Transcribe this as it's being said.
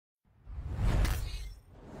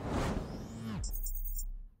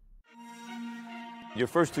Your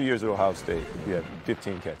first 2 years at Ohio State, you had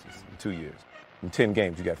 15 catches in 2 years. In 10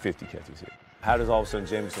 games, you got 50 catches here. How does all of a sudden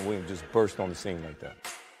Jameson Williams just burst on the scene like that?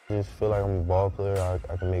 I just feel like I'm a ball player.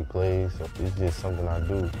 I can make plays. So it's just something I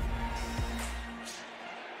do.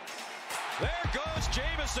 There goes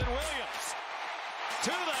Jameson Williams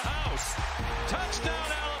to the house. Touchdown,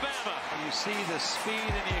 Alabama. You see the speed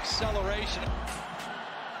and the acceleration.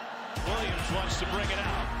 Williams wants to bring it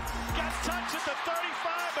out. Got touched at the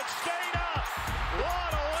 35, but stayed up.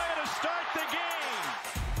 What a way to start the game.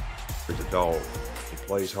 He's a dog. He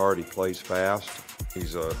plays hard, he plays fast.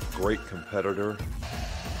 He's a great competitor.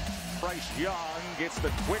 Bryce Young gets the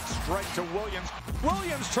quick strike to Williams.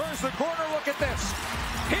 Williams turns the corner. Look at this.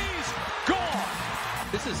 He's gone.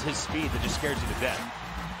 This is his speed that just scares you to death.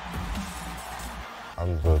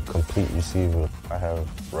 I'm a complete receiver. I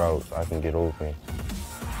have routes. I can get open.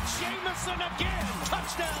 Jameson again.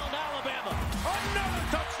 Touchdown, Alabama. Another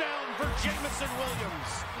touchdown for Jameson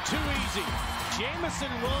Williams. Too easy.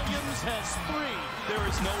 Jameson Williams has 3. There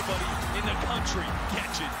is nobody in the country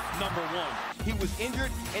catching number 1. He was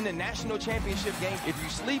injured in the national championship game. If you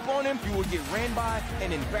sleep on him, you will get ran by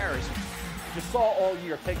and embarrassed. You saw all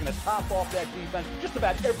year taking the top off that defense just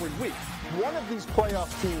about every week. One of these playoff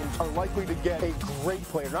teams are likely to get a great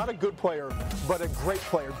player, not a good player, but a great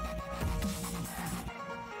player.